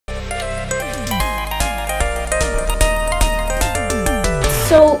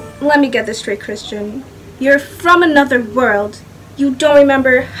So, let me get this straight, Christian. You're from another world. You don't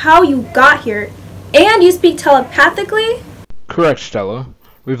remember how you got here, and you speak telepathically? Correct, Stella.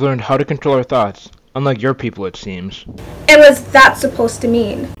 We've learned how to control our thoughts, unlike your people, it seems. And what's that supposed to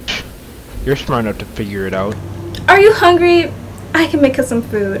mean? You're smart enough to figure it out. Are you hungry? I can make us some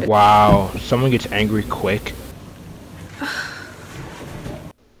food. Wow, someone gets angry quick.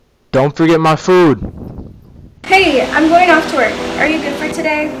 Don't forget my food! Hey, I'm going off to work. Are you good for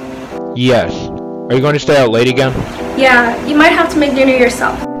today? Yes. Are you going to stay out late again? Yeah, you might have to make dinner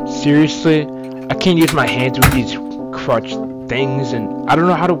yourself. Seriously? I can't use my hands with these crutch things, and I don't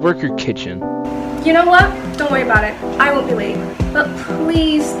know how to work your kitchen. You know what? Don't worry about it. I won't be late. But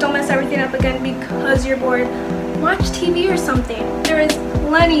please don't mess everything up again because you're bored. Watch TV or something. There is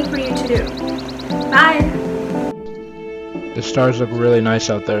plenty for you to do. Bye. The stars look really nice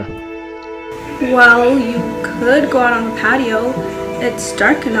out there. Well, you could go out on the patio. It's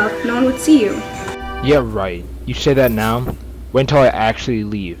dark enough, no one would see you. Yeah, right. You say that now? Wait until I actually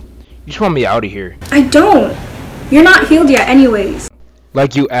leave. You just want me out of here. I don't. You're not healed yet anyways.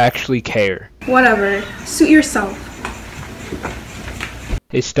 Like you actually care. Whatever. Suit yourself.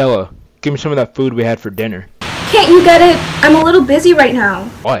 Hey Stella, give me some of that food we had for dinner. Can't you get it? I'm a little busy right now.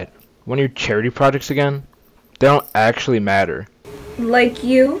 What? One of your charity projects again? They don't actually matter. Like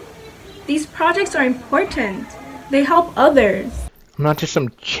you? These projects are important. They help others. I'm not just some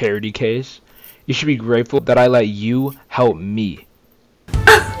charity case. You should be grateful that I let you help me.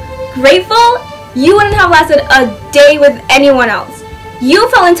 Grateful? You wouldn't have lasted a day with anyone else. You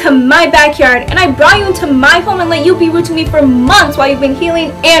fell into my backyard and I brought you into my home and let you be rude to me for months while you've been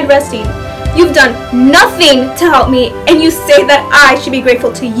healing and resting. You've done nothing to help me and you say that I should be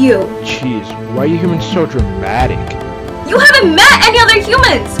grateful to you. Jeez, why are you humans so dramatic? You haven't met any other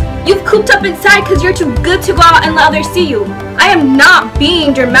humans! You've cooped up inside because you're too good to go out and let others see you. I am not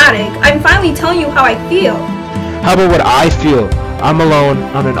being dramatic. I'm finally telling you how I feel. How about what I feel? I'm alone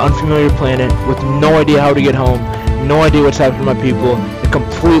on an unfamiliar planet with no idea how to get home, no idea what's happening to my people, and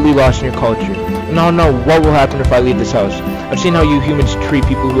completely lost in your culture. And I don't know what will happen if I leave this house. I've seen how you humans treat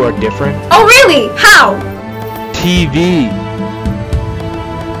people who are different. Oh really? How? TV.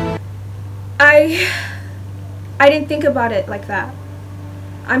 I didn't think about it like that.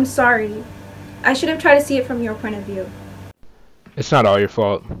 I'm sorry. I should have tried to see it from your point of view. It's not all your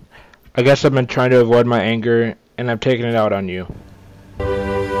fault. I guess I've been trying to avoid my anger, and I've taken it out on you.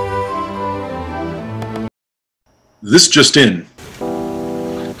 This just in.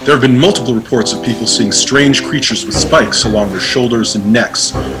 There have been multiple reports of people seeing strange creatures with spikes along their shoulders and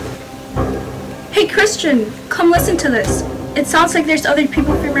necks. Hey Christian, come listen to this. It sounds like there's other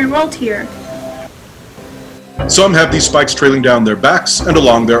people from your world here. Some have these spikes trailing down their backs and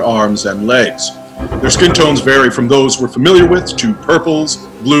along their arms and legs. Their skin tones vary from those we're familiar with to purples,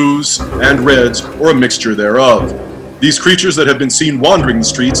 blues, and reds, or a mixture thereof. These creatures that have been seen wandering the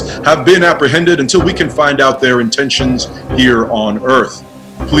streets have been apprehended until we can find out their intentions here on Earth.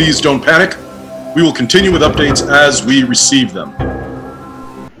 Please don't panic. We will continue with updates as we receive them.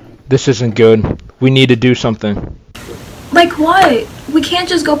 This isn't good. We need to do something. Like what? We can't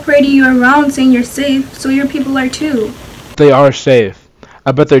just go parading you around saying you're safe, so your people are too. They are safe.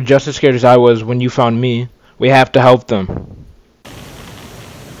 I bet they're just as scared as I was when you found me. We have to help them.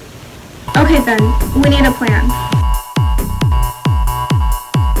 Okay then, we need a plan.